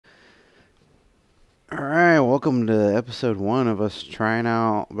Alright, welcome to episode 1 of us trying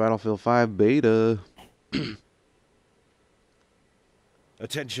out Battlefield 5 beta.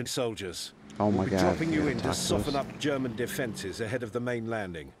 Attention soldiers. Oh We'll my be god. dropping you gotta in to talk soften us. up German defenses ahead of the main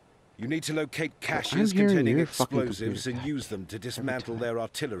landing. You need to locate caches hearing containing your fucking explosives computer. and use them to dismantle their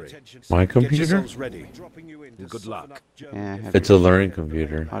artillery. My Get computer? yourselves ready. And good luck. Yeah, I have It's a learning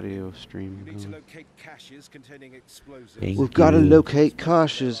computer. audio stream. You need to locate caches containing explosives. Thank We've got to you. locate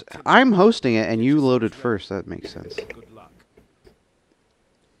caches. I'm hosting it and you loaded first. That makes sense. Good luck.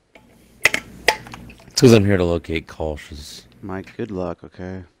 It's because I'm here to locate caches. Mike, good luck,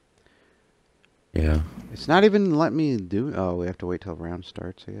 okay? Yeah. It's not even letting me do... Oh, we have to wait till round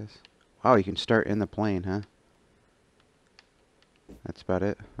starts, I guess. Oh, you can start in the plane, huh? That's about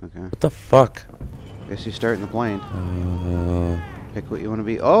it? Okay. What the fuck? Guess you start in the plane. Pick what you want to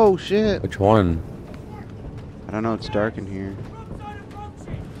be. Oh, shit! Which one? I don't know, it's dark in here.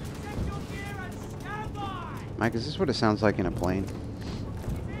 Mike, is this what it sounds like in a plane?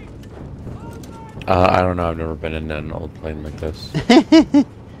 I don't know. I've never been in an old plane like this.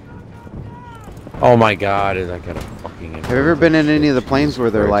 Oh my god, is I got a fucking... Have you ever been in any of the planes where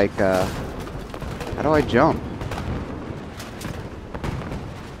they're like, how do I jump?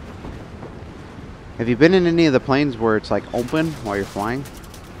 Have you been in any of the planes where it's like open while you're flying?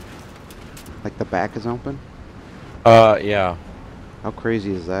 Like the back is open? Yeah. How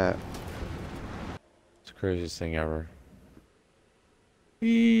crazy is that? It's the craziest thing ever.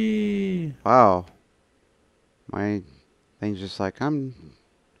 Whee! Wow. My thing's just like, I'm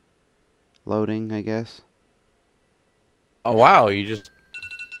loading, I guess. Oh wow, you just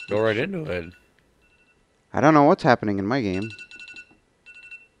go right into it. I don't know what's happening in my game.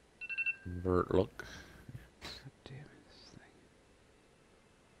 Convert look.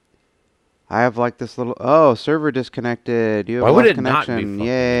 I have like this little... Oh, server disconnected. You have Why would lost it not be connection. fucking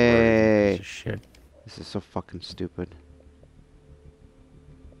Yay. piece of shit? This is so fucking stupid.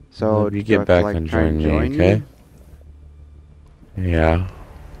 So, Well, you do I have get to, back like, and try join me, you? okay? Yeah.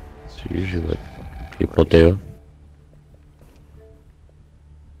 That's usually what people do.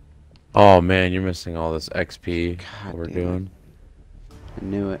 Oh man, you're missing all this XP God we're damn doing. I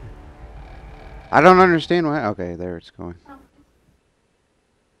knew it. I don't understand why. Okay, there it's going.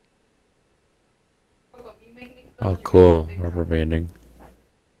 Oh cool, rubber banding.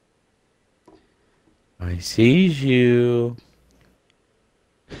 I sees you.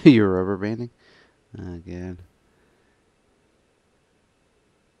 You're rubber banding? Again.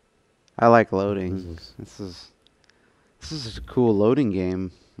 I like loading. This is a cool loading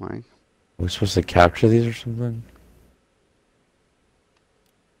game, Mike. We're supposed to capture these or something?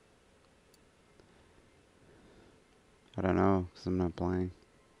 I don't know, because I'm not playing.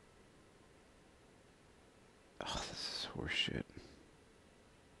 Oh, this is horseshit.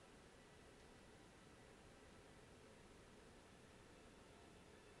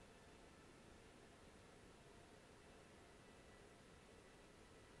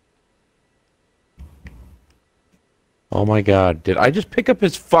 Oh my god, did I just pick up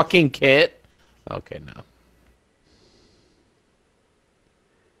his fucking kit? Okay, no.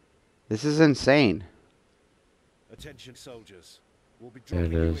 This is insane. Attention soldiers. We'll be There it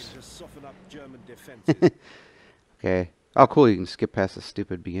dropping you in is. to soften up German defenses. Okay. Oh, cool, you can skip past the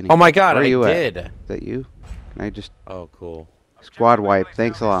stupid beginning. Oh my god, Where are I you did. At? Is that you? Can I just... Oh cool. Squad wipe.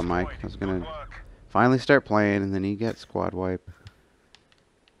 Thanks a lot, Mike. I was gonna finally start playing, and then you get squad wipe.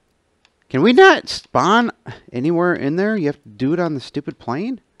 Can we not spawn anywhere in there? You have to do it on the stupid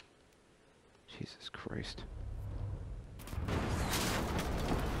plane? Jesus Christ.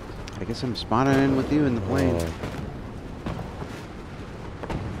 I guess I'm spawning in with you in the plane.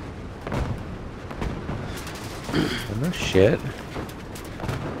 Oh, no shit.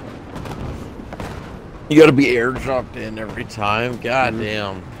 You gotta be airdropped in every time. God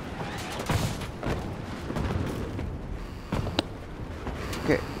damn.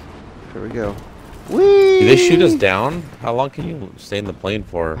 Okay. Here we go. Whee! Do they shoot us down? How long can you stay in the plane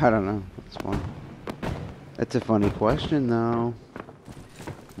for? I don't know. That's fun. That's a funny question, though.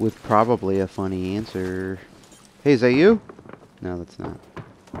 With probably a funny answer. Hey, is that you? No, that's not.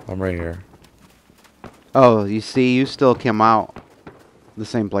 I'm right here. Oh, you see, you still came out the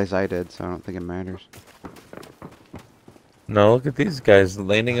same place I did, so I don't think it matters. No, look at these guys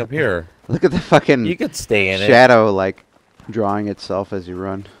landing up here. Look at the fucking You could stay in it. shadow, like, drawing itself as you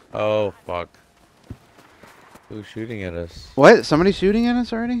run. Oh, fuck. Who's shooting at us? What? Somebody shooting at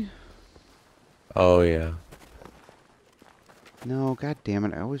us already? Oh, yeah. No, god damn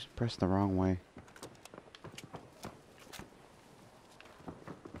it. I always press the wrong way.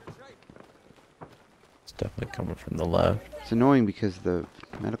 It's definitely coming from the left. It's annoying because the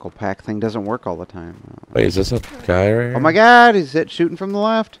Medical pack thing doesn't work all the time. Wait, is this a guy right here? Oh my god, he's shooting from the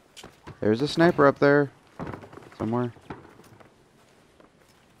left. There's a sniper up there. Somewhere.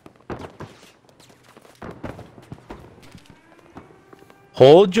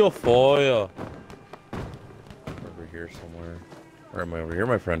 Hold your fire. Over here somewhere. Or am I over here,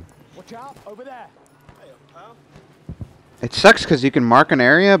 my friend? Watch out, over there. It sucks because you can mark an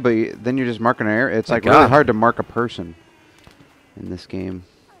area, but then you're just marking an area. It's like really hard to mark a person in this game.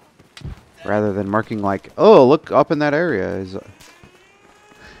 Rather than marking like, oh, look up in that area. Is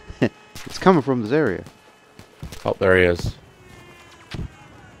it's coming from this area. Oh, there he is. I don't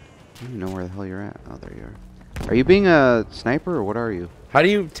even know where the hell you're at. Oh, there you are. Are you being a sniper or what are you? How do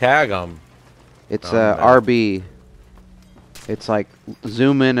you tag him? It's RB. It's like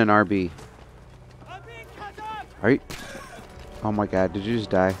zoom in and RB. Are you? Oh my god, did you just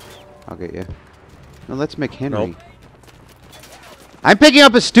die? I'll get you. No, let's make Henry. Nope. I'm picking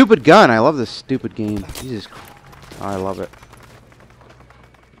up a stupid gun. I love this stupid game. Jesus Christ. Oh, I love it.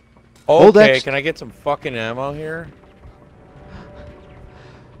 Hold Okay, X. can I get some fucking ammo here?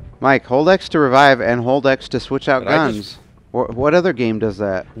 Mike, hold X to revive and hold X to switch out Did I guns. just- What other game does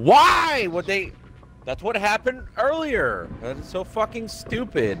that? Why would they? That's what happened earlier. That is so fucking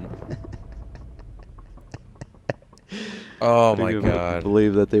stupid. Oh my I can't god.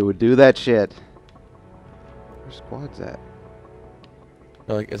 believe that they would do that shit. Where squad's at?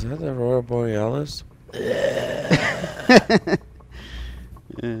 They're like, is that the Aurora Borealis? I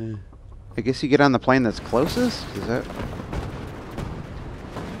guess you get on the plane that's closest? Is that...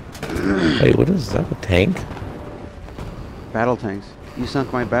 Hey, what is that? A tank? Battle tanks. You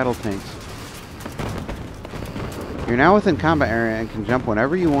sunk my battle tanks. You're now within combat area and can jump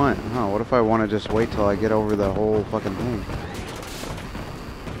whenever you want. Oh, what if I want to just wait till I get over the whole fucking thing?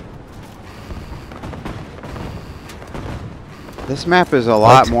 This map is a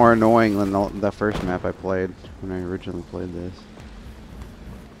lot more annoying than the first map I played when I originally played this.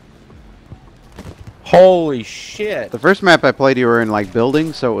 Holy shit. The first map I played, you were in like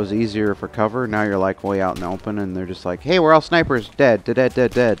buildings, so it was easier for cover. Now you're like way out in the open, and they're just like, "Hey, we're all snipers, dead, dead,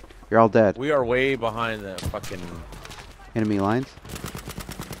 dead, dead. You're all dead." We are way behind the fucking Enemy lines.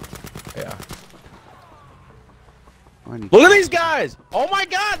 yeah. Why do you- Look at these guys! Oh my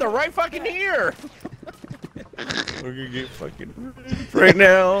god, they're right fucking here! We're gonna get fucking right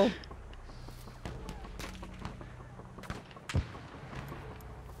now.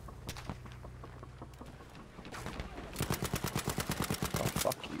 Oh,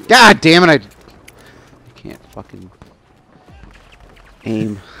 fuck you. God damn it! I can't fucking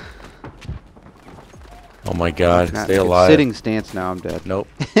aim. Oh my god, Not- stay it's alive. Sitting stance now. I'm dead. Nope.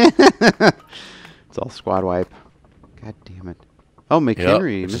 It's all squad wipe. God damn it. Oh,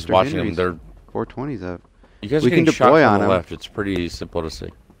 McHenry. Yep, Mr. just watching Henry's them. They're 420's up. you guys We are can getting shot deploy from on the 'em. left. It's pretty simple to see.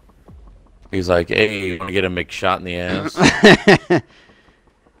 He's like, hey, you wanna get a McShot in the ass?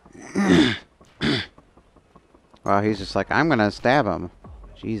 Wow, he's just like, I'm gonna stab him.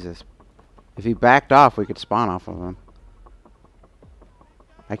 Jesus. If he backed off, we could spawn off of him.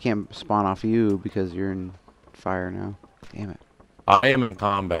 I can't spawn off you because you're in fire now. Damn it. I am in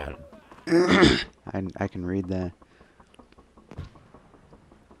combat. I can read that.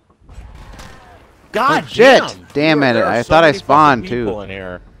 God Oh, shit! damn! Damn it, There are I so thought I many fucking spawned, people too. in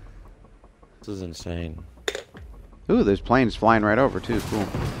here. This is insane. Ooh, there's planes flying right over too. Cool.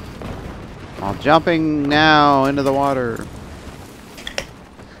 While jumping now into the water.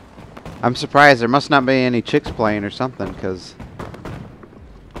 I'm surprised there must not be any chicks playing or something, because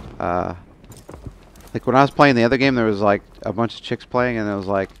like when I was playing the other game, there was like a bunch of chicks playing, and it was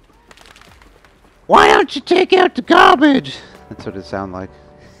like, "Why don't you take out the garbage?" That's what it sounded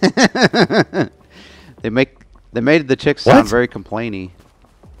like. They made the chicks sound very complainy.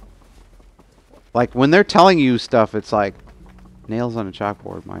 Like when they're telling you stuff, it's like nails on a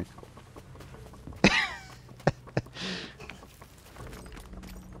chalkboard, Mike.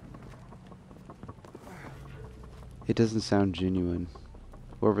 It doesn't sound genuine.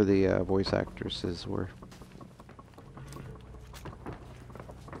 Whoever the voice actresses were.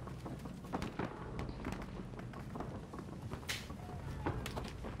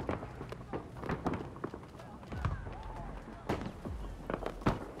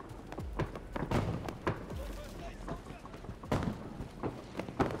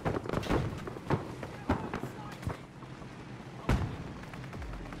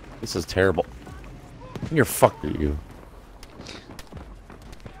 This is terrible. You're fucked, you.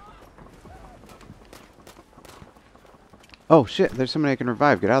 Oh shit, there's somebody I can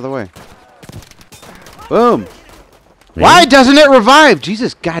revive. Get out of the way. Boom! Me? Why doesn't it revive?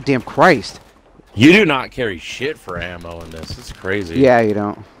 Jesus goddamn Christ. You do not carry shit for ammo in this. It's crazy. Yeah, you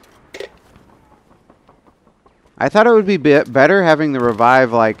don't. I thought it would be better having the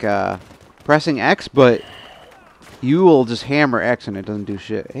revive like pressing X, but you will just hammer X and it doesn't do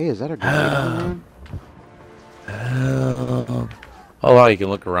shit. Hey, is that a grenade? Oh, wow, you can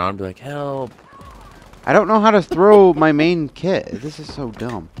look around and be like, help. I don't know how to throw my main kit. This is so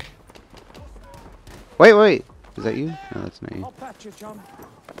dumb. Wait. Is that you? No, that's not you.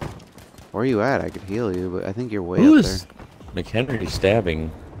 Where are you at? I could heal you, but I think you're way up there. McHenry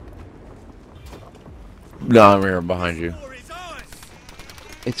stabbing? No, I'm here behind you.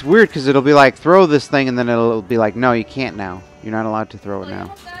 It's weird because it'll be like, throw this thing, and then it'll be like, no, you can't now. You're not allowed to throw it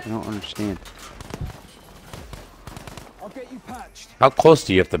now. I don't understand. I'll get you patched. How close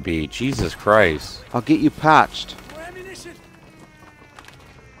do you have to be? Jesus Christ. I'll get you patched.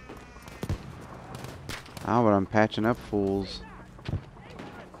 Oh, but I'm patching up fools.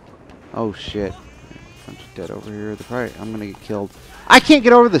 Oh, shit. Bunch of dead over here. I'm gonna get killed. I can't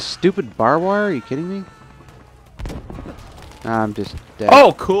get over the stupid barbed wire. Are you kidding me? I'm just dead.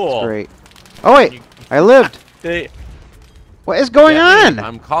 Oh, cool. That's great. Oh, wait. I lived. What is going on?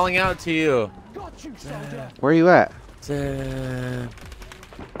 I'm calling out to you. Where are you at?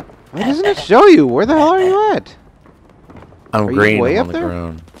 Why doesn't it show you? Where the hell are you at? I'm are green. You way I'm up on the there?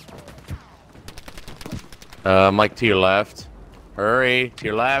 ground. I'm like to your left. Hurry, to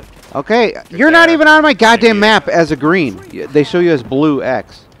your left. Okay, you're not even on my goddamn map as a green. They show you as blue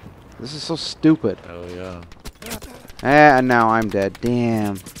X. This is so stupid. Oh, yeah. And now I'm dead.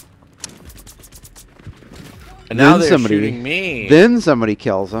 Damn. And now they're shooting me. Then somebody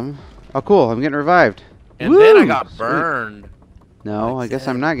kills him. Oh, cool. I'm getting revived. And then I got burned. No, I guess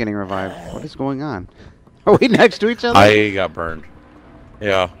I'm not getting revived. What is going on? Are we next to each other? I got burned.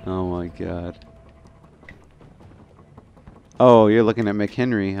 Yeah. Oh, my God. Oh, you're looking at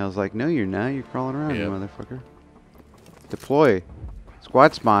McHenry. I was like, no, you're not. You're crawling around, you motherfucker. Deploy.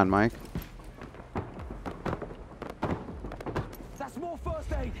 Squad spawn, Mike. That's more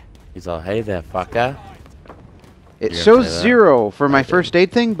first aid. He's all, hey there, fucker. It shows 0 for my first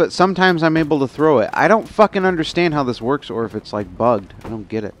aid thing, but sometimes I'm able to throw it. I don't fucking understand how this works or if it's like bugged. I don't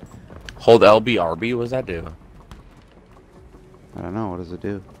get it. Hold LB, what does that do? I don't know. What does it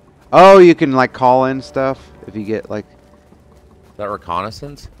do? Oh, you can like call in stuff if you get like... Is that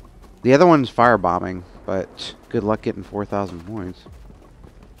reconnaissance? The other one's firebombing, but good luck getting 4,000 points.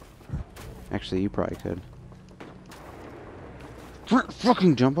 Actually, you probably could.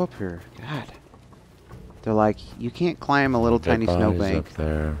 Fucking jump up here. God. They're like, you can't climb a little tiny snowbank. Up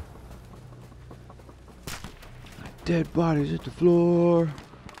there. Dead bodies at the floor.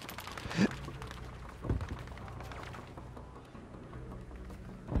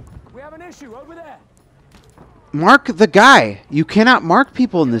 We have an issue over there. Mark the guy. You cannot mark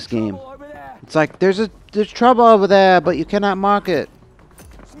people in this game. It's like there's trouble over there, but you cannot mark it.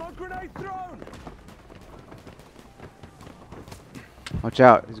 Smoke grenade thrown. Watch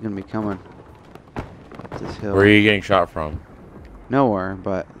out, he's gonna be coming. Up this hill. Where are you getting shot from? Nowhere,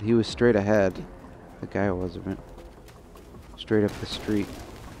 but he was straight ahead. The guy wasn't. Straight up the street.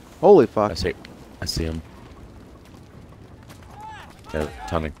 Holy fuck. I see him. There's a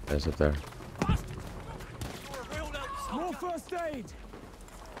ton of guys up there. More first aid.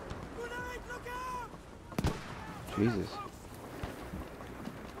 Jesus.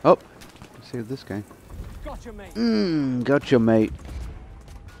 Oh, save this guy. Gotcha, mate. Gotcha, mate.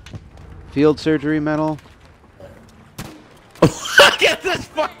 Field surgery medal. Look at this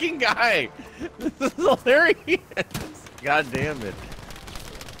fucking guy! This is hilarious! God damn it.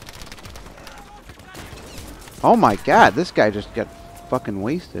 Oh my god, this guy just got fucking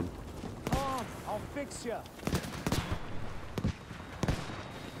wasted. I'll fix you.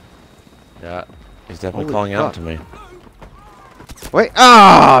 Yeah, he's definitely Holy calling out fuck. to me. Wait,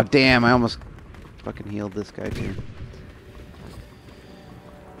 oh damn, I almost fucking healed this guy too.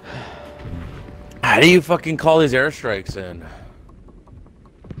 How do you fucking call these airstrikes in?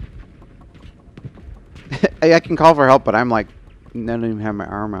 I can call for help, but I'm like, I don't even have my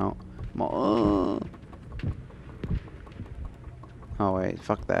arm out. Oh wait,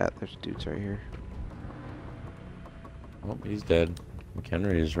 fuck that. There's dudes right here. Oh, he's dead.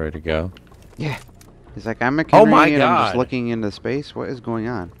 McHenry is ready to go. Yeah. He's like, I'm McHenry Oh my and I'm God. just looking into space. What is going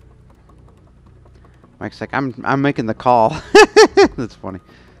on? Mike's like, I'm making the call. That's funny.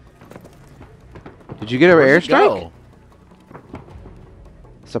 Did you get an airstrike?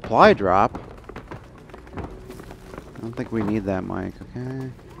 Supply drop. I don't think we need that, Mike. Okay.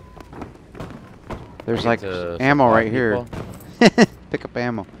 There's like ammo right here. Pick up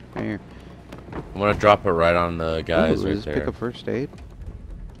ammo right here. I'm gonna drop it right on the guys right there. Pick up first aid.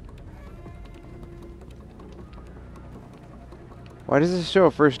 Why does this show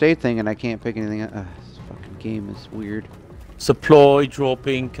a first aid thing and I can't pick anything up? This fucking game is weird. Supply drop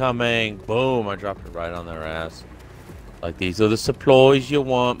incoming. Boom, I dropped it right on their ass. Like, these are the supplies you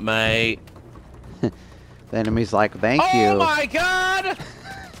want, mate. The enemy's like, thank you. Oh my god!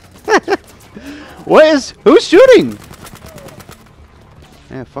 Who's shooting?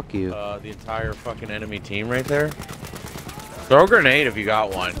 Yeah, fuck you. The entire fucking enemy team right there. Throw a grenade if you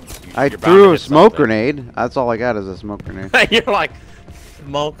got one. I threw a smoke grenade. That's all I got is a smoke grenade. You're like,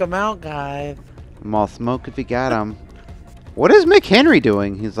 smoke them out, guys. I'm all smoke if you got them. What is McHenry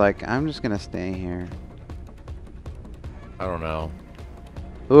doing? He's like, I'm just gonna stay here. I don't know.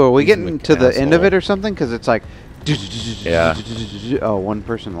 Ooh, are we getting to the end of it or something? Because it's like, yeah. Oh, one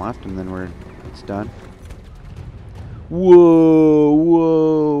person left, and then it's done. Whoa,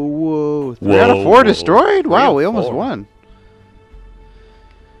 whoa, whoa! 3 out of 4 destroyed. Wow, we almost won.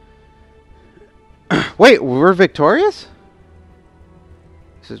 Wait, we're victorious?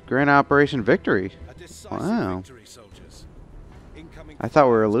 This is Grand Operation Victory. Wow. I thought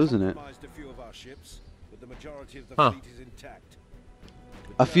we were losing it. Huh.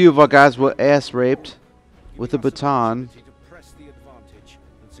 A few of our guys were ass raped with a baton,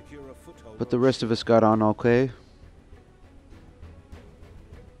 but the rest of us got on okay.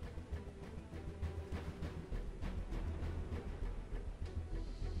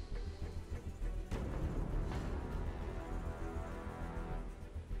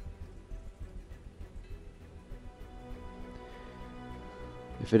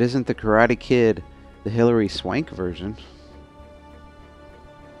 If it isn't the Karate Kid, the Hilary Swank version.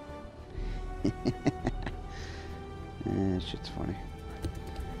 That shit's funny.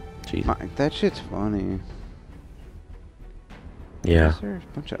 Jeez. That shit's funny. Yeah. Is there a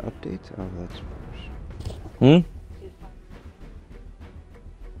bunch of updates? Oh, that's worse. Hmm?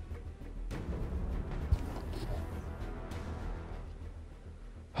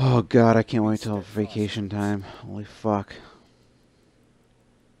 Oh god, I can't wait till vacation time. Holy fuck.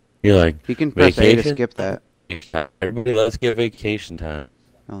 You're like, You can press vacation? A to skip that. Everybody, let's get vacation time.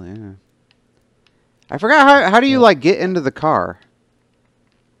 Oh yeah. I forgot how do you like get into the car?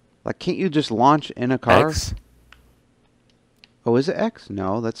 Like, can't you just launch in a car? X? Oh, is it X?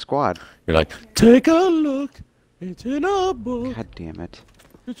 No, that's squad. You're like, take a look. It's in a book. God damn it.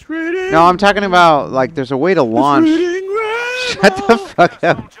 It's reading. No, I'm talking about like there's a way to launch. Shut the fuck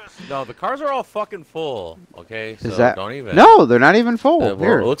up. No, the cars are all fucking full. Okay, so Is that? don't even. No, they're not even full.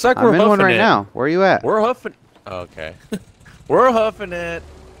 Here, it looks like I'm we're in one huffing right it. now. Where are you at? We're huffing. Okay, we're huffing it.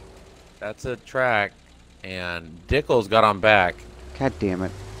 That's a track, and Dickles got on back. God damn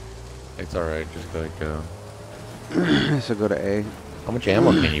it. It's all right. Just go. So go to A. How much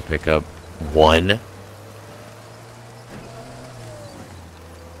ammo can you pick up? 1.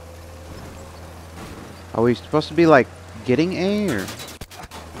 Are we supposed to be like getting A or?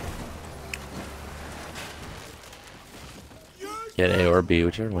 Get A or B,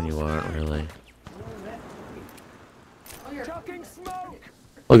 whichever one you want, really. Chucking smoke.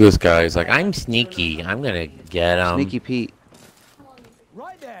 Look at this guy. He's like, I'm sneaky. I'm gonna get him. Sneaky Pete.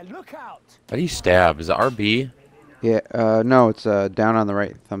 Right there, look out. How do you stab? Is it RB? Yeah, no, it's down on the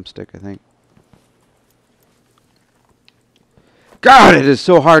right thumbstick, I think. God, it is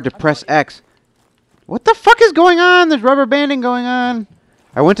so hard to press X. What the fuck is going on? There's rubber banding going on.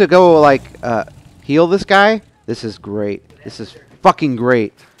 I went to go, like, heal this guy. This is great. This is fucking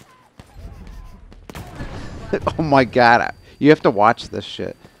great. Oh my god. You have to watch this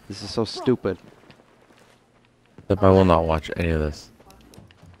shit. This is so stupid. I will not watch any of this.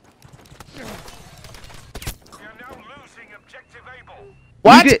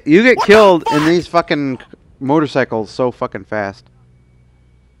 What? You get killed in these fucking motorcycles so fucking fast.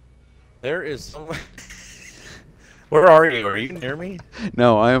 There is someone. Where are you? Are you near me?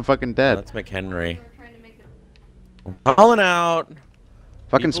 No, I am fucking dead. That's McHenry. I'm calling out.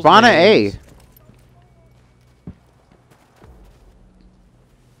 Fucking spawn at A.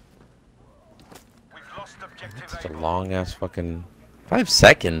 It's a long ass fucking 5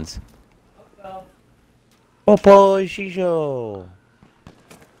 seconds. Popo Shisho.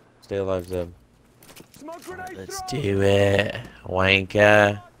 Stay alive, Zeb. Smoke grenade Let's thrown. do it,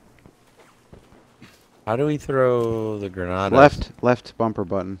 wanka. How do we throw the grenade? Left bumper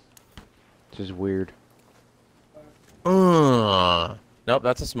button. Which is weird. Nope,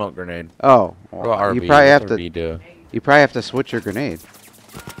 that's a smoke grenade. Oh, Well, well, RB, you probably have what's to. RB do? You probably have to switch your grenade.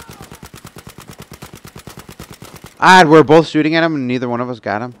 Ah, we're both shooting at him, and neither one of us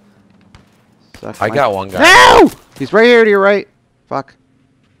got him. Sucks I my- got one guy. No! He's right here to your right. Fuck.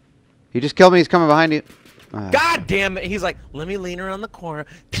 He just killed me. He's coming behind you. God damn it! He's like, let me lean around the corner.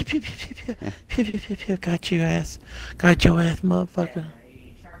 Pew, pew, pew, pew, pew, pew, pew, pew, pew. Got your ass, motherfucker.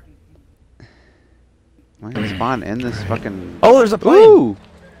 Am I gonna spawn in this fucking? Oh, there's a plane. Ooh!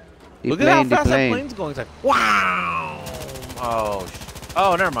 Look at how fast that plane's going. It's like, wow. Oh,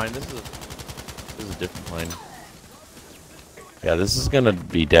 oh, never mind. This is a different plane. Yeah, this is gonna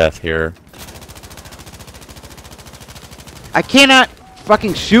be death here. I cannot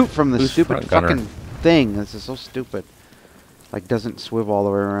fucking shoot from the Who's stupid front gunner? fucking thing. This is so stupid. Like, doesn't swivel all the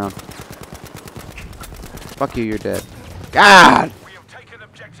way around. Fuck you, you're dead. God! We have taken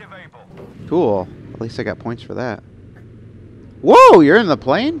objective Able. Cool. At least I got points for that. Whoa, you're in the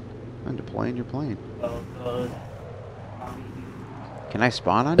plane? I'm deploying your plane. Can I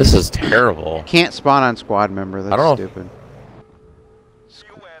spawn on This you? is terrible. Can't spawn on squad member. That's I don't know. stupid.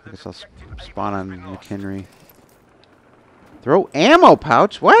 I guess I'll spawn on McHenry. Throw ammo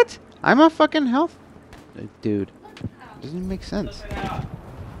pouch? What? I'm a fucking health dude. Doesn't even make sense.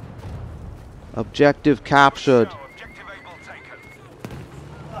 Objective captured. Objective Able taken.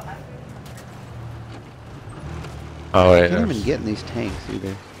 Oh I wait, can't even get in these tanks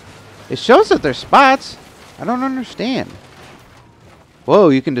either. It shows that there's spots. I don't understand. Whoa,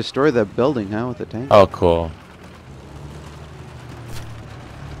 you can destroy the building, huh, with the tank? oh cool.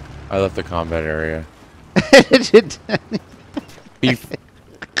 I left the combat area.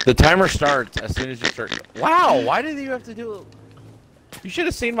 The timer starts as soon as you start. Wow, why did you have to do it? You should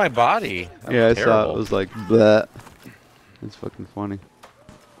have seen my body. That Yeah, I was saw it. terrible. It was like, bleh. It's fucking funny.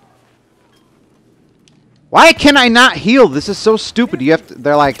 Why can I not heal? This is so stupid. You have to.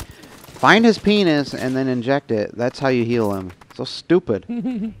 They're like, find his penis and then inject it. That's how you heal him. So stupid.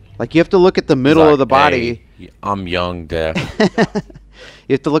 Like, you have to look at the middle He's of the like, body. "Hey, I'm young, deaf."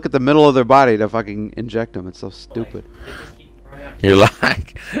 You have to look at the middle of their body to fucking inject them. It's so stupid. You're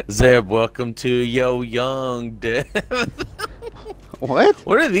like, Zeb, welcome to Yo Young Death. What?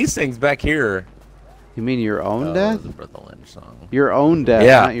 What are these things back here? You mean your own Oh, death? the Brother Lynch song. Your own death,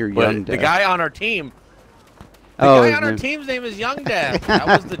 Yeah, not your but young the death. guy on our team. The Oh, guy his on our name- team's name is Young Death. That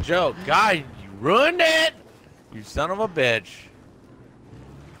was the joke. God, you ruined it. You son of a bitch.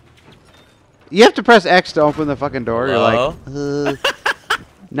 You have to press X to open the fucking door. Hello? You're like,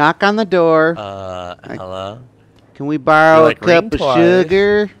 knock on the door. Hello? Can we borrow like, a cup ring of twice.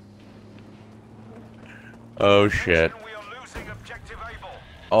 sugar? Oh, shit. We are losing objective Able.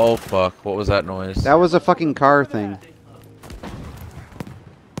 Oh, fuck. What was that noise? That was a fucking car thing.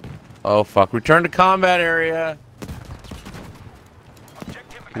 Oh, fuck. Return to combat area.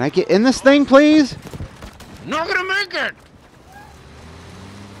 Objective Can I get in this thing, please? Not gonna make it!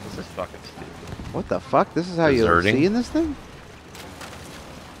 This is fucking stupid. What the fuck? This is how Deserting? you see in this thing?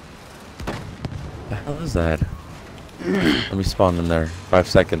 The hell is that? Let me spawn in there. 5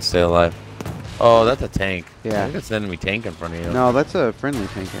 seconds, stay alive. Oh, that's a tank. Yeah. I think it's an enemy tank in front of you. No, that's a friendly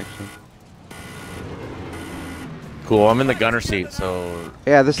tank, actually. Cool, I'm in the gunner seat, so...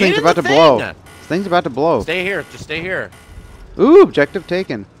 Yeah, this Get thing's in about the to blow. thing! This thing's about to blow. Stay here, just stay here. Ooh, objective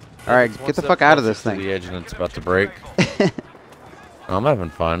taken. All right, It's one get the step fuck out of this closer to thing. the edge and it's about to break. I'm having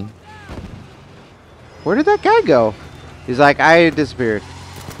fun. Where did that guy go? He's like, I disappeared.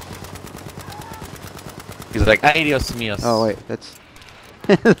 He's like, adios míos. Oh, wait, that's...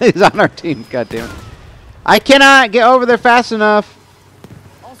 He's on our team, god damn it. I cannot get over there fast enough.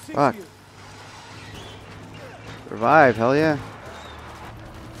 I'll see Fuck. you. Revive, hell yeah.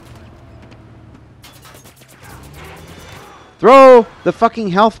 Throw the fucking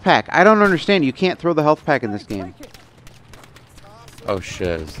health pack. I don't understand. You can't throw the health pack in this game. Oh,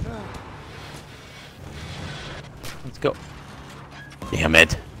 shit. Let's go. Damn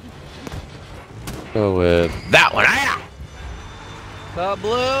it. Go with that one. Ah! The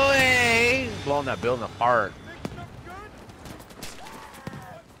Bluey! Blowing that building apart.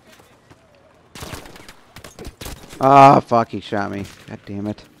 Ah, fuck, he shot me. God damn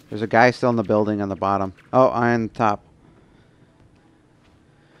it. There's a guy still in the building on the bottom. Oh, on top.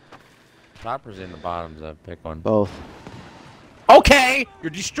 Topper's in the bottom, so pick one. Both. Okay!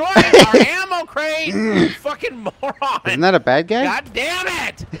 You're destroying our ammo crate! You fucking moron! Isn't that a bad guy? God damn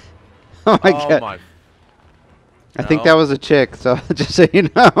it! Oh my Oh god. my. I think No. that was a chick, so just so you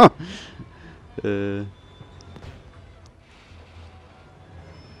know.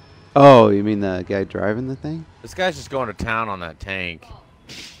 Oh, you mean the guy driving the thing? This guy's just going to town on that tank.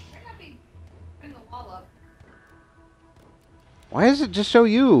 Why does it just show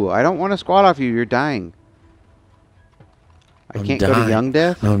you? I don't want to squat off you. You're dying. I I'm can't go to dying. young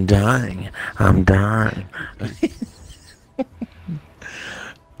death? I'm dying. I'm dying.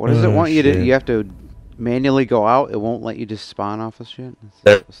 What does it Oh, want you to... shit. You have to manually go out? It won't let you just spawn off of shit?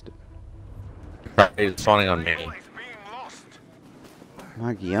 There. That's so stupid. Right, he's spawning on me.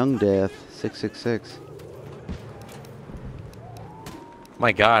 Like Young Death 666.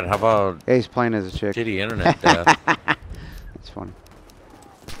 My God, how about Yeah, he's playing as a chick. shitty internet death? That's funny.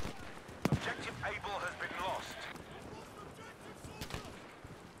 Objective Able has been lost.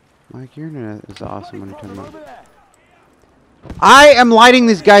 Mike, your internet is awesome when you turn it on. I am lighting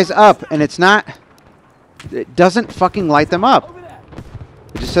these guys up, and it's not. It doesn't fucking light them up.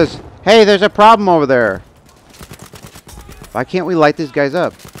 It just says, "Hey, there's a problem over there." Why can't we light these guys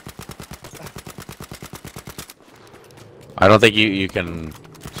up? I don't think you can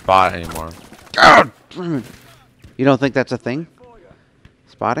spot anymore. God! You don't think that's a thing?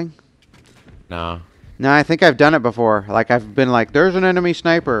 Spotting? No. No, I think I've done it before. Like, I've been like, there's an enemy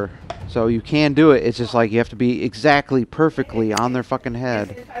sniper. So you can do it. It's just like you have to be exactly, perfectly on their fucking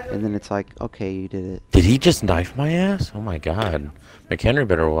head. And then it's like, okay, you did it. Did he just knife my ass? Oh my God. McHenry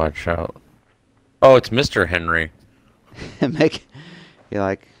better watch out. Oh, it's Mr. Henry. Make you're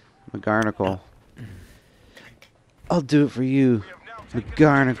like, McGarnacle. I'll do it for you,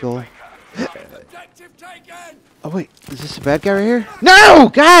 McGarnacle. Oh, wait. Is this a bad guy right here? No!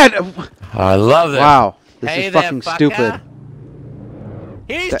 God! I love it. Wow. This Hey is there, fucking fucker. stupid.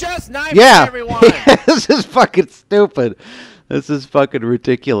 He's just knifing Yeah. everyone. This is fucking stupid. This is fucking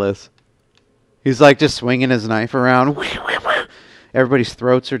ridiculous. He's like just swinging his knife around. Everybody's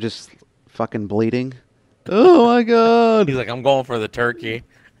throats are just fucking bleeding. Oh my God. He's like, I'm going for the turkey.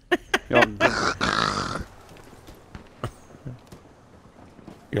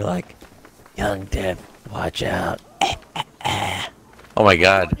 You're like, young Death, watch out. Oh my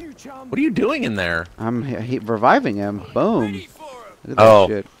God. What are you doing in there? I'm reviving him. Boom. Look at that Oh.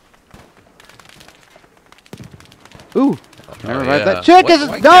 shit. Ooh. Can I revive yeah. that chick? What- Is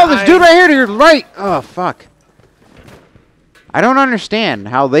why no, can't this I- dude right here to your right. Oh, fuck. I don't understand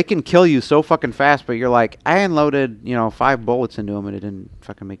how they can kill you so fucking fast, but you're like, I unloaded, 5 bullets into him and it didn't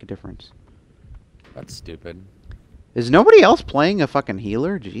fucking make a difference. That's stupid. Is nobody else playing a fucking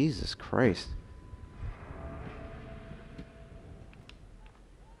healer? Jesus Christ.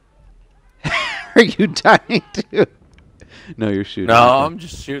 Are you dying too? No, you're shooting. No, at I'm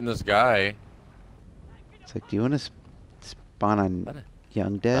just shooting this guy. It's like, do you want to spawn on What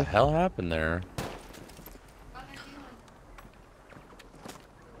Young the Death? hell happened there?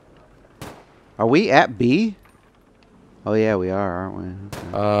 Are we at B? Oh yeah, we are, aren't we?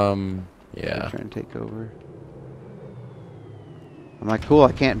 Okay. We're Yeah. trying to take over. I'm like, cool,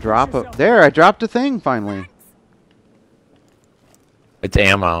 I can't drop it. There, I dropped a thing finally. It's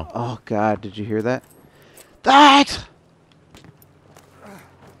ammo. Oh God, did you hear that? That!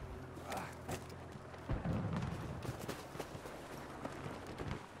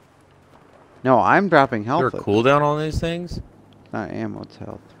 No, I'm dropping Is there a health. cooldown on these things? Not ammo, it's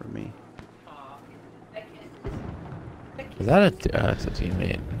health for me. Is that a... that's a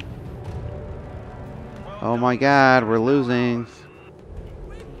teammate. Oh my God, we're losing.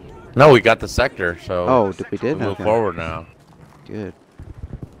 No, we got the sector, so... Oh, we did? Move Okay. forward now. Good.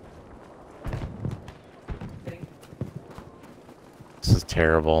 This is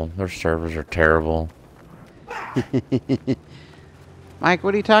terrible. Their servers are terrible. Mike,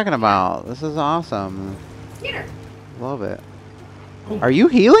 what are you talking about? This is awesome. Love it. Are you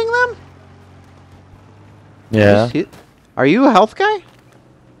healing them? Yeah. Just are you a health guy?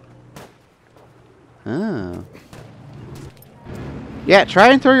 Oh. Yeah, try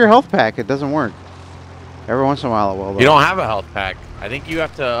and throw your health pack. It doesn't work. Every once in a while it will. Though. You don't have a health pack. I think you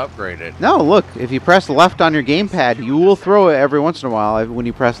have to upgrade it. No, look. If you press left on your gamepad, you will throw it every once in a while. When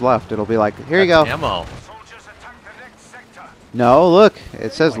you press left, it'll be like, here you go. That's ammo. Soldiers attack the next sector. No, look.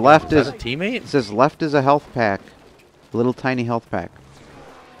 It says left Is is. that a teammate? It says left is a health pack. Little tiny health pack.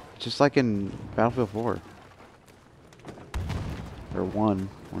 Just like in Battlefield 4. Or 1.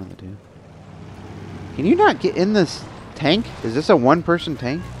 One of the two. Can you not get in this tank? Is this a one-person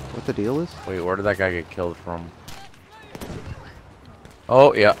tank? What the deal is? Wait, where did that guy get killed from?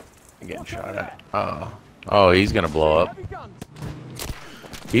 Oh, yeah. Getting shot at. Uh-oh. Oh, he's gonna blow up.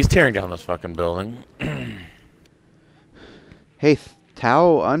 He's tearing down this fucking building. Hey,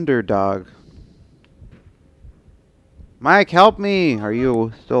 Tau Underdog. Mike, help me! Are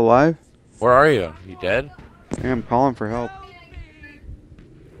you still alive? Where are you? You dead? Yeah, I'm calling for help.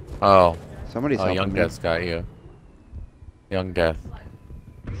 Oh. Somebody's Oh, helping Young me. Death's got you. Young Death.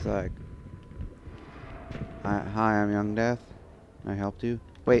 It's like, hi, I'm Young Death. I helped you.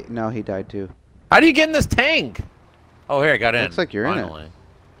 Wait, no, he died too. How do you get in this tank? Oh, here, I got in. Looks like you're in it. Finally.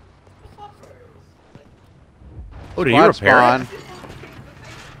 Oh, did you Squad repair it? spawn.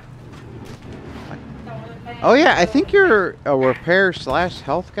 Oh yeah, I think you're a repair /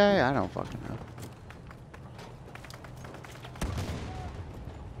 health guy. I don't fucking know.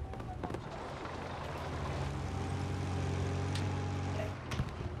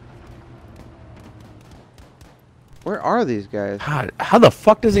 Where are these guys? God, how the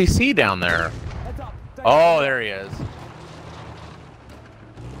fuck does he see down there? Heads up. Oh, there he is.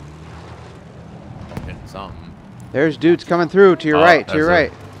 Fucking something. There's dudes coming through to your right, to your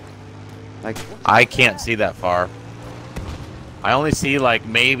right. Like I can't see that far. I only see like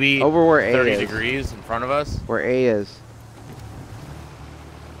maybe over where A 30 is. degrees in front of us. Where A is.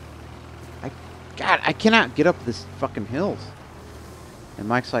 God, I cannot get up this fucking hills. And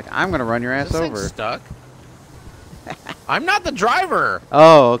Mike's like, I'm gonna run your ass Is this thing over. stuck? I'm not the driver.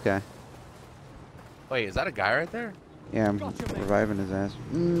 Oh, okay. Wait, is that a guy right there? Yeah, I'm reviving his ass.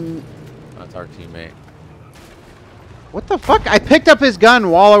 That's our teammate. What the fuck? I picked up his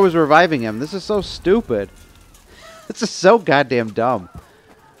gun while I was reviving him. This is so stupid. This is so goddamn dumb.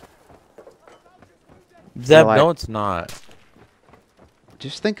 Zeb, Like, no, it's not.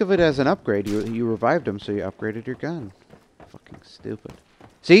 just think of it as an upgrade. You revived him, so you upgraded your gun. Fucking stupid.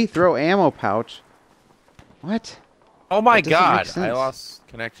 See? Throw ammo pouch. What? Oh my That doesn't make god, I sense. lost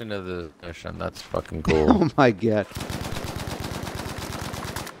connection to the mission. That's fucking cool. Oh my god.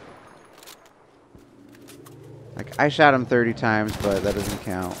 Like, I shot him 30 times, but that doesn't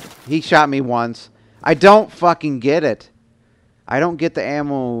count. He shot me once. I don't fucking get it. I don't get the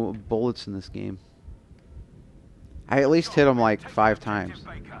ammo bullets in this game. I at least hit him like 5 times.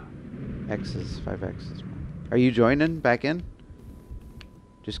 X's, 5 X's. Are you joining back in?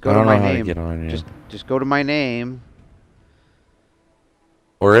 Just go I to don't my know how to name. get on here. Just go to my name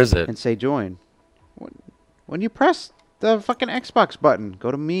Where is it? and say join. When you press the fucking Xbox button,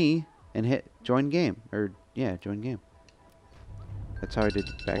 go to me and hit join game. Or, yeah, join game. That's how I did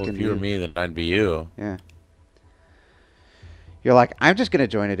back Well, in if you were me, then I'd be you. Yeah. You're like, I'm just going to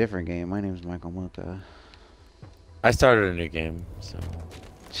join a different game. My name's Michael Mota. I started a new game, so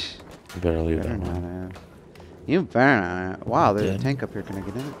you better leave that one. You better not. Wow, there's a Okay. tank up here. Can I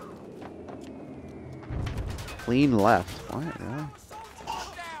get in it? Clean left. What? Really?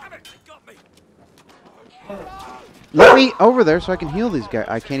 Let me over there so I can heal these guys.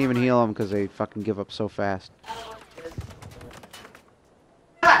 I can't even heal them because they fucking give up so fast.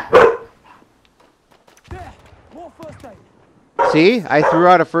 There. More first aid. See? I threw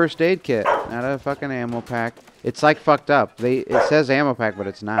out a first aid kit, not a fucking ammo pack. It's like fucked up. It says ammo pack, but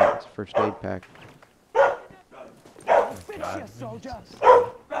it's not. It's a first aid pack. Finish you, soldier.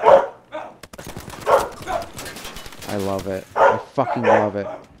 I love it. I fucking love it.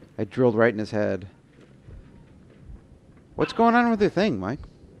 I drilled right in his head. What's going on with your thing, Mike?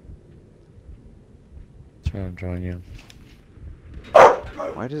 Trying to join you.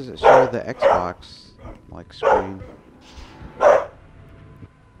 Why does it show the Xbox like screen?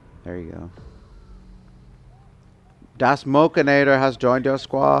 There you go. Das Mokanator has joined your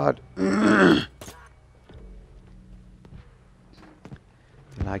squad.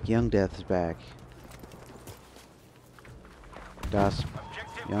 Like Young Death is back. Das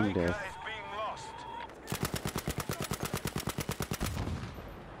Young Death.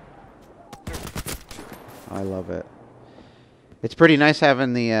 I love it. It's pretty nice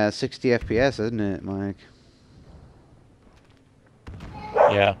having the 60 FPS, isn't it, Mike?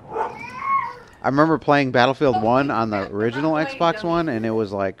 Yeah. I remember playing Battlefield 1 on the original Xbox One, and it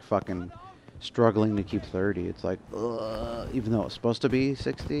was like fucking struggling to keep 30. It's like, ugh, even though it's supposed to be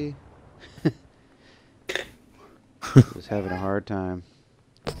 60. It was having a hard time.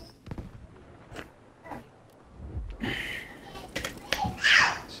 Nice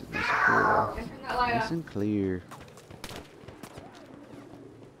and clear. Nice and clear.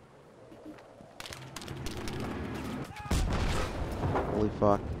 Holy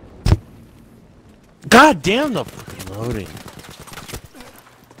fuck. God damn the fucking loading.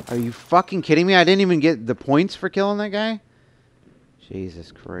 Are you fucking kidding me? I didn't even get the points for killing that guy?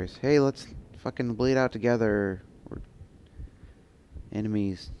 Jesus Christ. Hey, let's fucking bleed out together. We're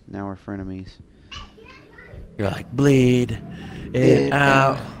enemies. Now we're frenemies. You're like, bleed it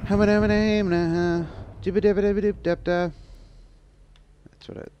out. That's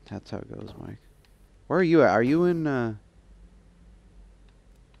how it goes, Mike. Where are you at? Are you in, Are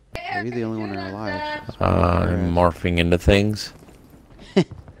you the only one alive? Morphing into things.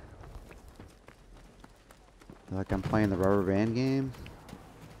 Like I'm playing the rubber band game?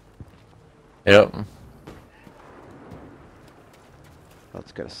 Yep. Oh,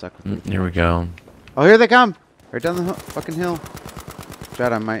 it's gotta suck with me. Here we go. Oh, here they come! Right down the fucking hill.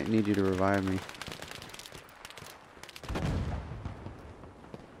 Chad, I might need you to revive me.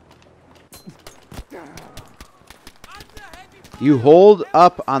 You hold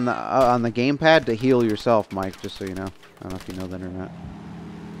up on the gamepad to heal yourself, Mike. Just so you know. I don't know if you know that or not.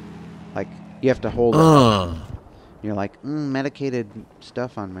 Like you have to hold it. Up. You're like medicated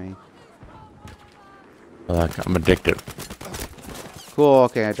stuff on me. I'm addicted. Cool,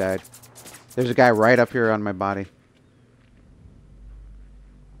 okay, I died. There's a guy right up here on my body.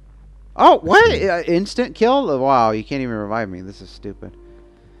 Oh, what? Instant kill? Wow, you can't even revive me. This is stupid.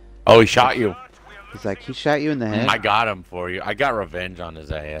 Oh, he shot you. He's like, he shot you in the head? I got him for you. I got revenge on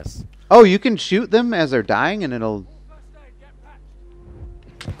his ass. Oh, you can shoot them as they're dying and it'll...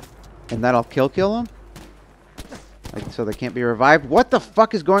 And that'll kill them? Like, so they can't be revived? What the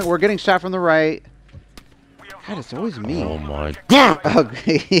fuck is going... We're getting shot from the right. God, it's always me. Oh my god. Oh,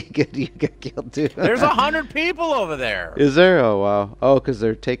 good. You got killed too. There's 100 people over there. Is there? Oh, wow. Oh, because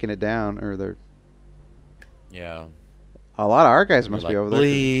they're taking it down. Or they're... Yeah. A lot of our guys must Like be over there.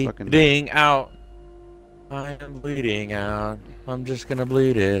 bleeding out. I am bleeding out. I'm just gonna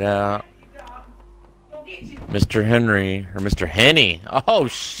bleed it out. Mr. Henry. Or Mr. Henny. Oh,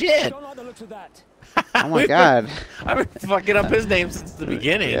 shit. Don't like the looks of that. Oh my god. I've been fucking up his name since the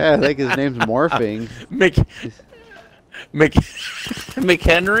beginning. Yeah, I think his name's Morphing.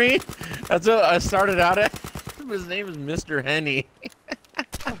 McHenry? That's what I started out at. His name is Mr. Henny.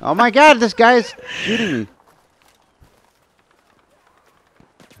 Oh my god, this guy's shooting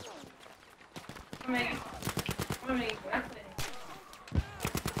me.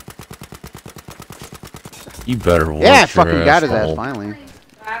 You better watch Yeah, fucking your got his ass asshole. finally.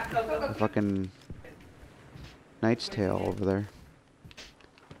 The fucking Knight's Tail over there.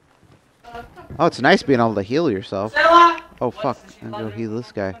 Oh, it's nice being able to heal yourself. Oh fuck, I'm gonna go heal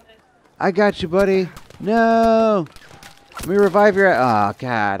this guy. I got you, buddy. No! Let me revive your... Oh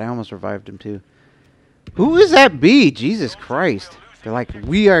god, I almost revived him too. Who is that bee? Jesus Christ. They're like,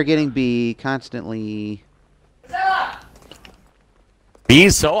 we are getting bee constantly.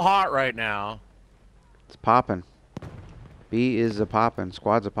 Bee's so hot right now. It's popping. B is a popping.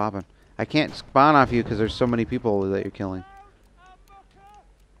 Squad's a popping. I can't spawn off you because there's so many people that you're killing.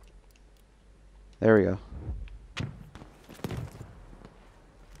 There we go.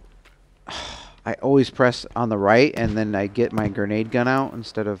 I always press on the right and then I get my grenade gun out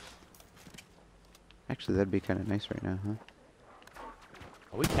instead of... Actually, that'd be kind of nice right now, huh?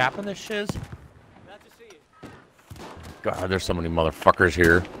 Are we capping this shiz? God, there's so many motherfuckers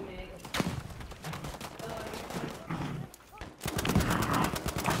here.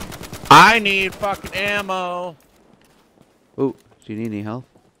 I need fucking ammo. Oh, do you need any health?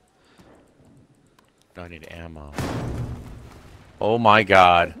 No, I need ammo. Oh my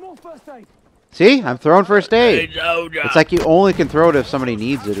god. More first aid. See? I'm throwing first aid. Hey, Jojo. It's like you only can throw it if somebody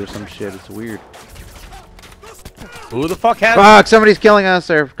needs it or some shit. It's weird. Who the fuck has Fuck, somebody's killing us.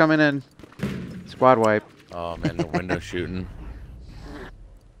 They're coming in. Squad wipe. Oh man, the window shooting.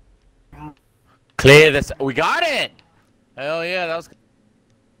 Clear this. We got it! Hell yeah, that was...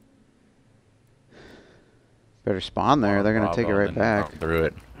 Better spawn there. They're gonna take it right back. Through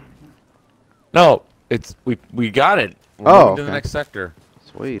it. No, it's... We got it. We're Oh, moving to the okay. next sector.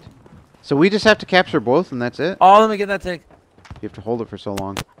 Sweet. So we just have to capture both and that's it? Oh, let me get that tank. You have to hold it for so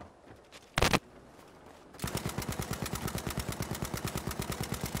long.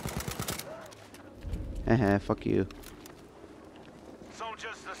 Haha, fuck you.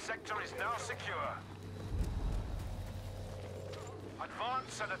 Soldiers, the sector is now secure.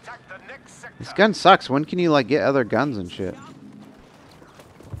 Advance and attack the next sector. This gun sucks. When can you like get other guns and shit?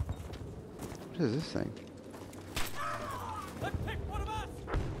 What is this thing?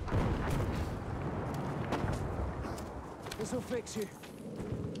 This will fix you.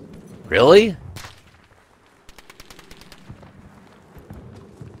 Really?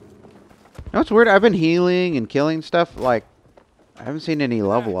 No, it's weird. I've been healing and killing stuff. Like, I haven't seen any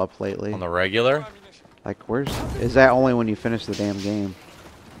level up lately. On the regular? Like, where's... Is that only when you finish the damn game?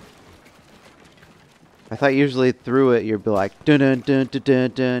 I thought usually through it you'd be like, dun dun dun dun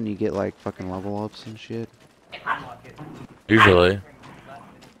dun dun. You get like fucking level ups and shit. Usually.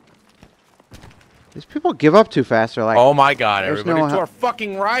 These people give up too fast. They're like, Oh my god, there's everybody no to our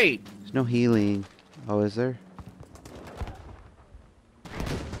fucking right! there's no healing. Oh, is there?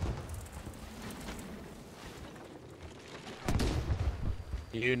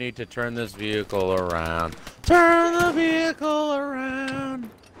 You need to turn this vehicle around. Turn the vehicle around.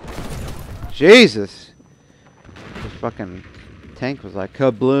 Jesus. This fucking tank was like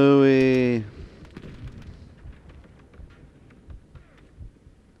kablooey.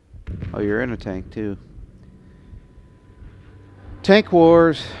 Oh, you're in a tank too. Tank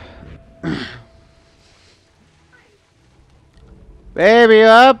wars. Baby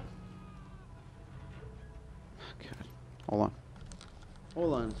up. God. Hold on.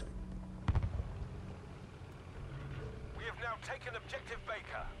 Hold on. We have now taken objective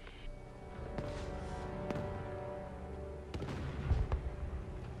Baker.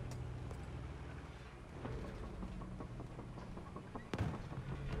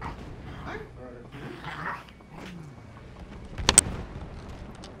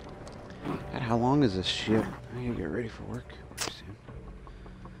 how long is this shit? I need to get ready for work soon.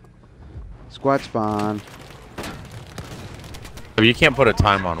 Squad spawn. You can't put a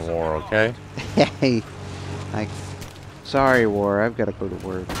time on war, okay? Hey, like, sorry, War. I've got to go to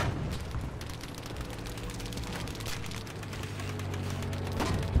work.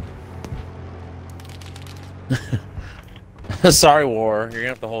 Sorry, War. You're gonna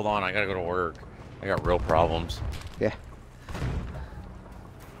have to hold on. I gotta go to work. I got real problems. Yeah.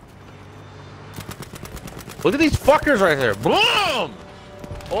 Look at these fuckers right there. Boom!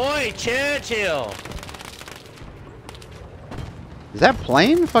 Oi, Churchill! Is that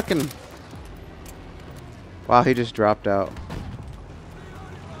plane fucking... Wow, he just dropped out.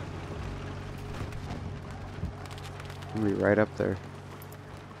 He'll be right up there.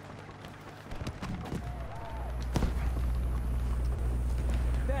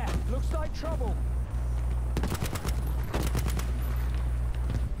 There, looks like trouble.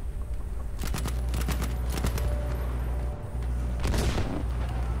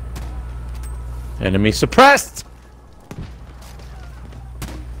 Enemy suppressed!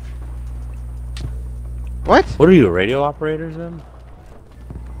 What? What are you, radio operators in?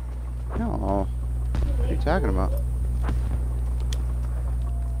 No. What are you talking about?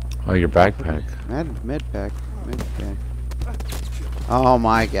 Oh, your backpack. Medpack. Oh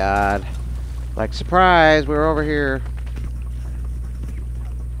my god. Like, surprise, we're over here.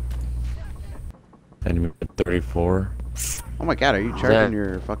 Enemy 34. Oh my god, are you charging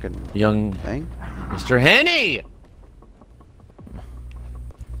your fucking young thing? Mr. Henny?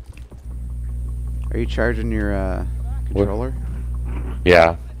 Are you charging your controller?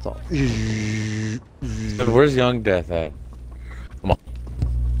 Yeah. It's all So where's Young Death at? Come on.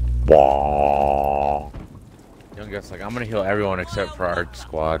 Wah. Young Death's like, I'm gonna heal everyone except for our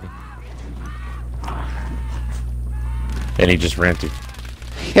squad. And he just ran through.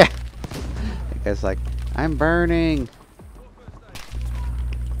 Yeah. That guy's like, I'm burning.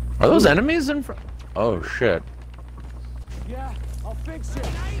 Are those enemies in front? Oh shit. Yeah, I'll fix it.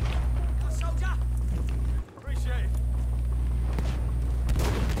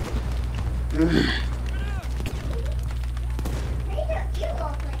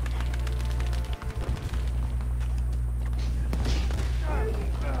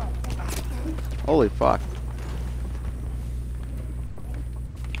 Holy fuck.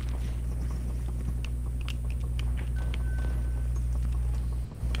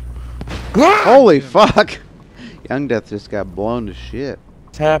 Holy fuck. Young Death just got blown to shit.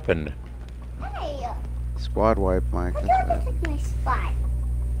 What's happened? Squad wipe, Mike. That's right. My spot.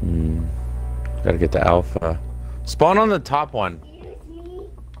 Gotta get the alpha. Spawn on the top one.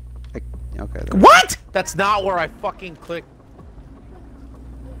 Okay. There. What? That's not where I fucking clicked.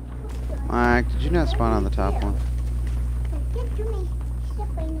 Mike, did you not spawn on the top one? Get to me. Step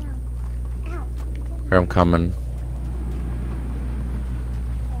right now. Ow. Here, I'm coming.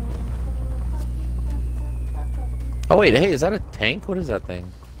 Oh wait, hey, is that a tank? What is that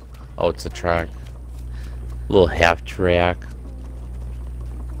thing? Oh, it's a track. Little half track.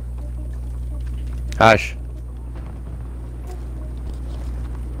 Hush.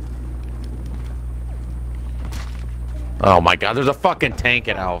 Oh my god, there's a fucking tank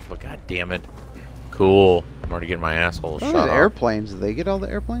at Alpha. God damn it. Cool. I'm already getting my asshole Oh, shot the off. airplanes. Did they get all the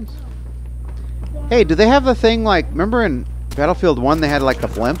airplanes? Hey, do they have the thing like, remember in Battlefield 1 they had like the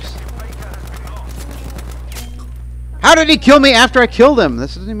blimps? How did he kill me after I killed him?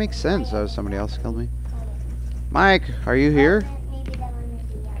 This doesn't make sense. Oh, somebody else killed me. Mike, are you here?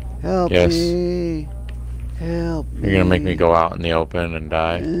 Help Yes. me. Help me. You're gonna make me go out in the open and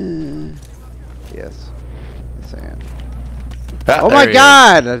die. Yes. Yes, I am. Ah, Oh my there he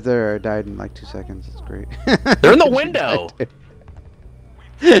god! There, I died in like 2 seconds. It's great. is. They're in the window!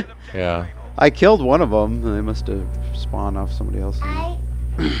 Yeah. I killed one of them. They must have spawned off somebody else.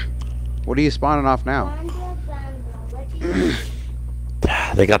 What are you spawning off now?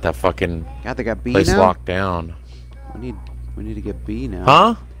 They got that fucking God, they got B place now? locked down. We need to get B now.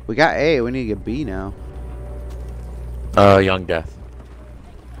 Huh? We got A. We need to get B now. Young Death.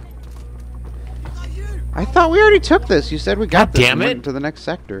 I thought we already took this. You said we got God this damn and it. went to the next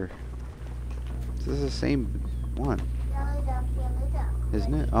sector. This is the same one,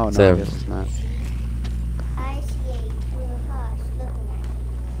 isn't it? Oh no, So- I guess it's not.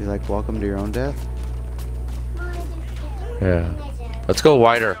 Be like, welcome to your own death. Yeah. Let's go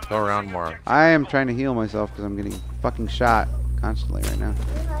wider. Go around more. I am trying to heal myself because I'm getting fucking shot constantly right now.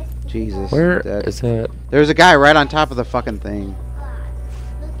 Jesus. Where I'm dead. is it? There's a guy right on top of the fucking thing.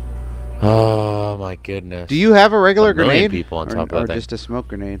 Oh my goodness. Do you have a regular A million grenade? people on or top of that or thing. just a smoke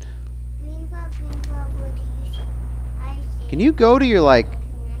grenade? Can you go to your like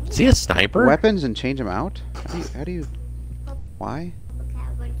Is he a sniper? weapons and change them out? How do you? Why? Okay,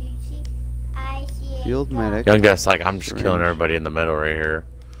 what do you see? I see a Field dog. medic. Young Death's like, I'm just Syringe. killing everybody in the middle right here.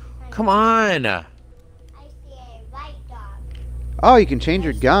 Come on! I see a white dog. Oh, you can change I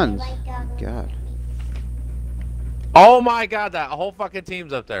your see a guns. white dog. God. Oh my god, that whole fucking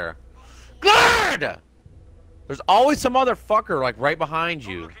team's up there. Guard! There's always some other fucker like right behind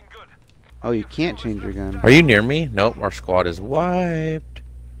you. Oh, you can't change your gun. Are you near me? Nope, our squad is wiped.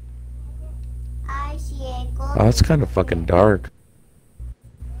 I see a gold. Oh, it's kind of fucking dark.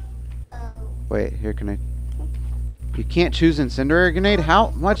 Oh, Wait, here can I? You can't choose incendiary grenade.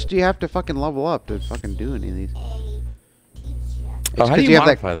 How much do you have to fucking level up to fucking do any of these? a teacher. It's Oh, how do because you have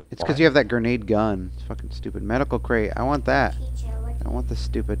modify that. the It's because you have that grenade gun. It's fucking stupid. Medical crate. I want that. Teacher, what I don't want the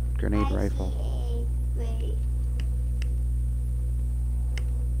stupid grenade I rifle. see a gray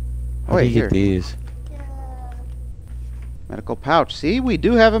How do Wait, you here. get these? dog. Medical pouch. See, we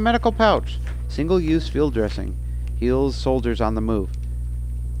do have a medical pouch. Single-use field dressing. Heals soldiers on the move.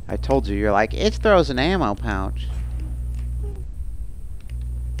 I told you. You're like, it throws an ammo pouch.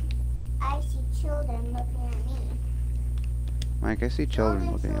 I see children looking at me. Mike, I see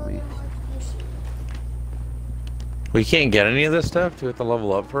children looking at me. Children, what you see? We can't get any of this stuff? Do we have to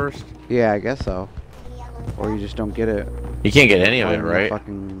level up first? Yeah, I guess so. A yellow Or you dog, just don't get it. You can't get any of it, on the right?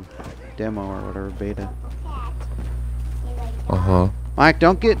 Fucking demo or whatever beta. cat. You like dog? Uh-huh. Mike,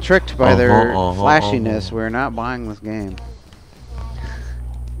 don't get tricked by their Uh-huh. flashiness. We're not buying this game.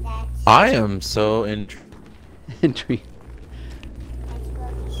 That's I am so intrigued. Intrigue.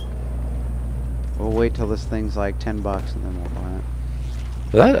 books. We'll wait till this thing's like $10 and then we'll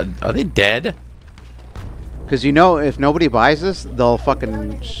buy it. Are they dead? Cause you know, if nobody buys this, they'll fucking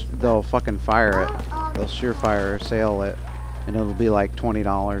fire it. They'll surefire sale it, and it'll be like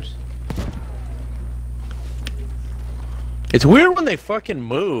 $20. It's weird when they fucking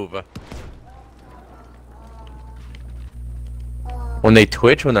move. When they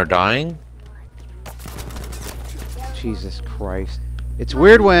twitch when they're dying. Jesus Christ! It's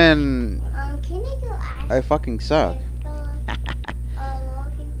weird when Can you go ask I fucking suck. walking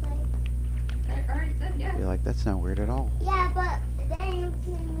place? I already said yeah. You're like, that's not weird at all. Yeah, but then you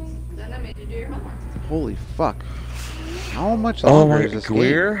can. Then I made you do your homework. Holy fuck! How much Oh longer my is this game?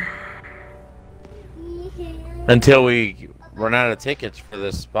 queer. Until we run out of tickets for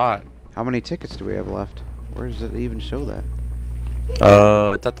this spot. How many tickets do we have left? Where does it even show that?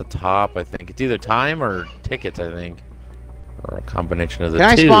 It's at the top, I think. It's either time or tickets, I think. Or a combination of the Can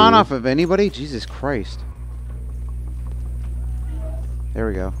I two. spawn off of anybody? Jesus Christ! There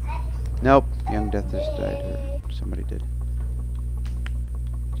we go. Nope, Young Death just died. Or somebody did.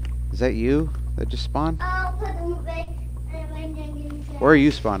 Is that you that just spawned? I'll put them away. Where are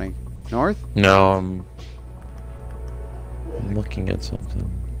you spawning? North? No, I'm looking at something.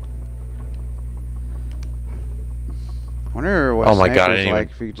 I wonder what Oh my god, I sniper's didn't like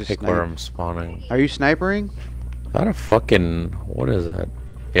even if you could just pick where snipe. I'm spawning. Are you snipering? Not a fucking... What is that?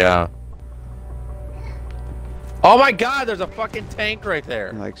 Yeah. Oh my god, there's a fucking tank right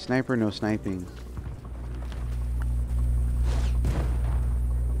there. Like sniper, no sniping.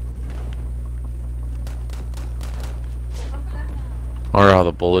 I wonder how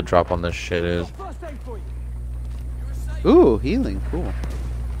the bullet drop on this shit is. First aid for you. Ooh, healing, cool.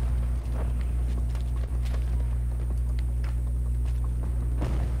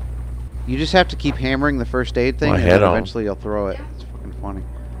 You just have to keep hammering the first aid thing, My and head then on. eventually you'll throw it. It's fucking funny.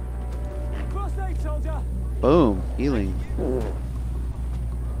 First aid, soldier. Boom, healing. Oh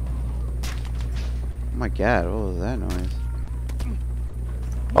my god, what was that noise?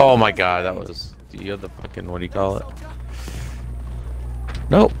 Oh my god, that was... You have the fucking... What do you call it?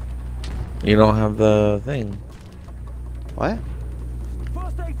 Nope. You don't have the thing. What?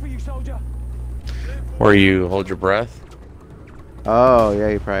 First aid for you, soldier. Where you hold your breath. Oh, yeah,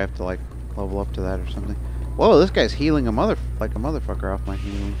 you probably have to like level up to that or something. Whoa, this guy's healing a motherfucker off my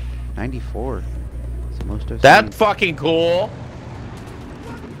healing. 94. It's the most I've That's seen. fucking cool.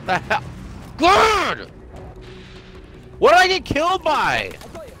 The hell? Good! What did I get killed by?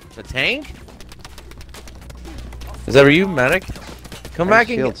 The tank? Is that you, medic? Come I back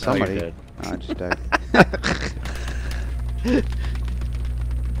just and killed get... Oh, you're somebody. dead. Oh, I just died.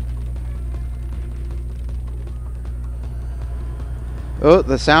 Oh,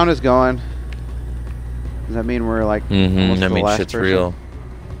 the sound is going. Does that mean we're like almost That the means last shit's person? real.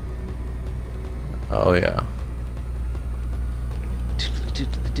 Oh, yeah.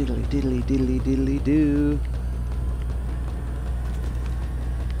 Diddly diddly diddly diddly doo.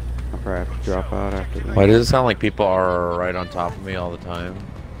 I'll probably have to drop out after this. Why does it sound like people are right on top of me all the time?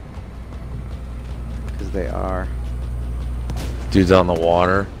 Because they are. Dude's on the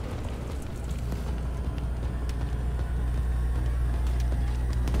water.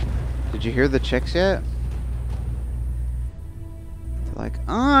 Did you hear the chicks yet? They're like,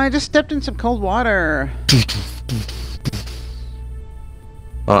 oh, I just stepped in some cold water.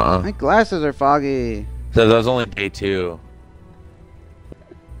 My glasses are foggy. So that was only day 2.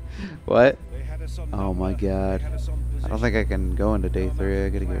 What? They had us on Oh my number, god. they had us on I don't position. think I can go into day 3. I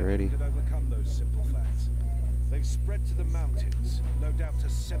gotta get ready. Could overcome those simple facts. They've spread to the mountains, no doubt to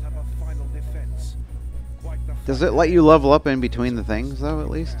set up a final defense. Quite the Does it let you level up in between the things, though, at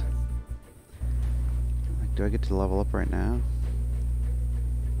least? Like, do I get to level up right now?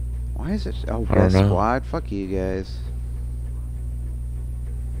 Why is it... Oh, I don't best know. squad? Fuck you guys.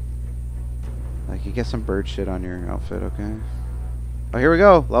 Like, you get some bird shit on your outfit, okay? Oh, here we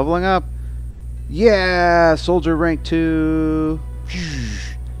go. Leveling up. Yeah! Soldier rank 2.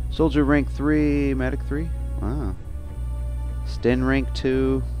 Soldier rank 3. Medic 3. Wow. Sten rank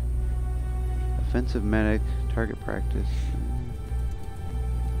 2. Offensive medic. Target practice.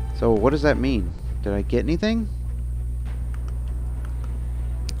 So, what does that mean? Did I get anything?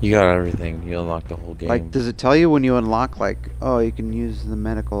 You got everything. You unlocked the whole game. Like, does it tell you when you unlock, like, oh, you can use the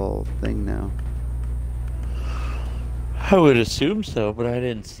medical thing now? I would assume so, but I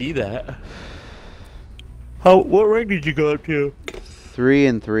didn't see that. What rank did you go up to? 3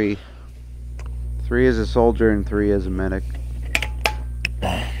 and 3. 3 as a soldier and 3 as a medic.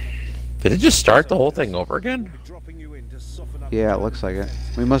 Did it just start the whole thing over again? dropping you in to soften up Yeah, it the looks like it.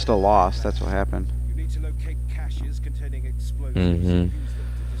 defenses. We must have lost. That's what happened. You need to locate caches containing explosives Mhm. and use them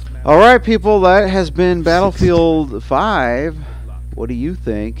to dismantle. Alright, people, that has been Battlefield 5. What do you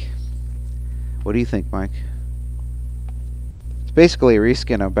think? What do you think, Mike? It's basically a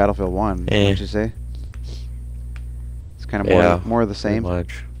reskin of Battlefield 1, wouldn't you say? It's kind of more of the same. Pretty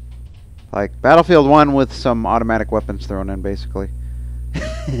much. Like Battlefield 1 with some automatic weapons thrown in, basically.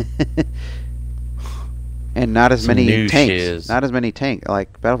 And not as Some many new tanks. shiz. Not as many tanks.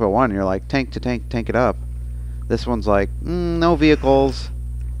 Like Battlefield 1, you're like tank to tank, tank it up. This one's like, no vehicles.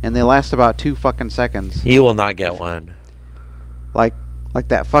 And they last about 2 fucking seconds. You will not get one. Like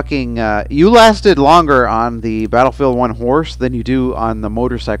that fucking... you lasted longer on the Battlefield 1 horse than you do on the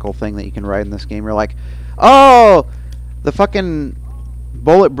motorcycle thing that you can ride in this game. You're like, oh! The fucking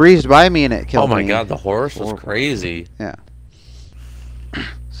bullet breezed by me and it killed me. Oh my god, the horse was Horrible. crazy. Yeah.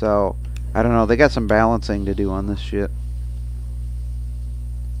 So, I don't know. They got some balancing to do on this shit.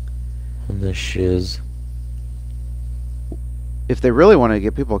 On this shiz. If they really want to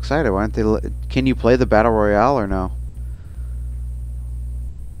get people excited, why don't they... Can you play the Battle Royale or no?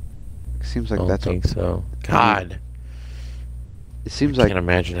 It seems like I don't that's think what... so. God. It seems I like... can't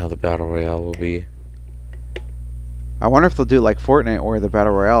imagine how the Battle Royale will be. I wonder if they'll do like Fortnite where the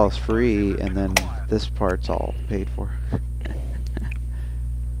Battle Royale is free and then this part's all paid for.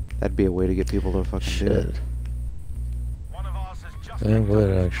 That'd be a way to get people to fucking do it. Shit. It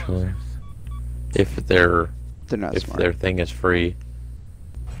would actually. If They're not if smart. their thing is free.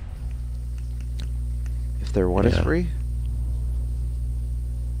 If their what is Yeah. free?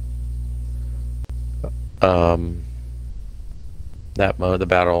 That mode, the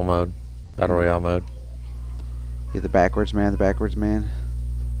battle mode. Battle Royale mode. Yeah, the backwards man, the backwards man.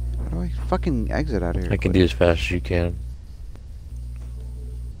 How do I fucking exit out of here? I can do as fast as you can.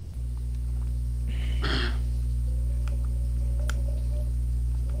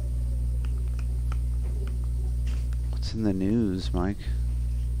 What's in the news, Mike?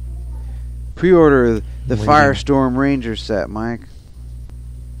 Pre-order the Waiting. Firestorm Ranger set, Mike.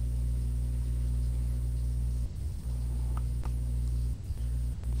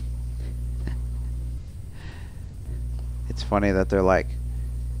 It's funny that they're like,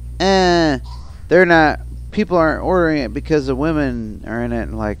 they're not, people aren't ordering it because the women are in it,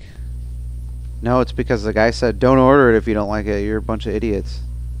 and like, no, it's because the guy said, don't order it if you don't like it, you're a bunch of idiots.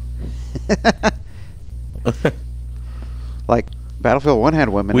 Like, Battlefield 1 had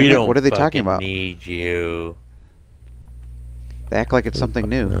women We in it. don't What are they talking fucking about? need you. They act like it's something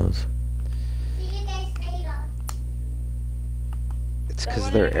new. Knows? See you guys later. It's because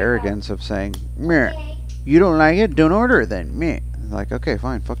of their arrogance of saying, meh, you don't like it, don't order it then, meh. Like, okay,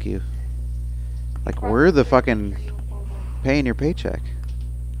 fine, fuck you. Like, we're the fucking paying your paycheck.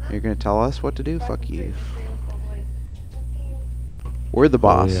 You're gonna tell us what to do? Fuck you. We're the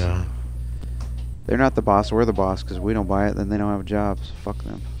boss. Oh, yeah. They're not the boss, we're the boss, because we don't buy it, then they don't have jobs. Fuck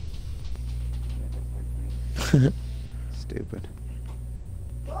them. Stupid.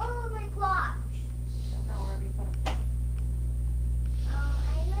 Oh, my clock.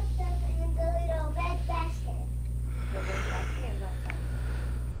 I left them in the little red basket.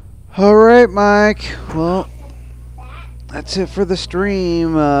 Alright, Mike. Well, that's it for the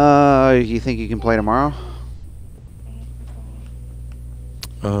stream. You think you can play tomorrow?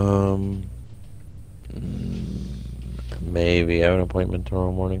 Maybe I have an appointment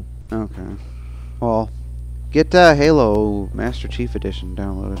tomorrow morning. Okay. Well, get Halo Master Chief Edition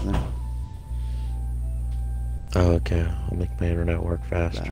downloaded then. Oh, okay. I'll make my internet work fast.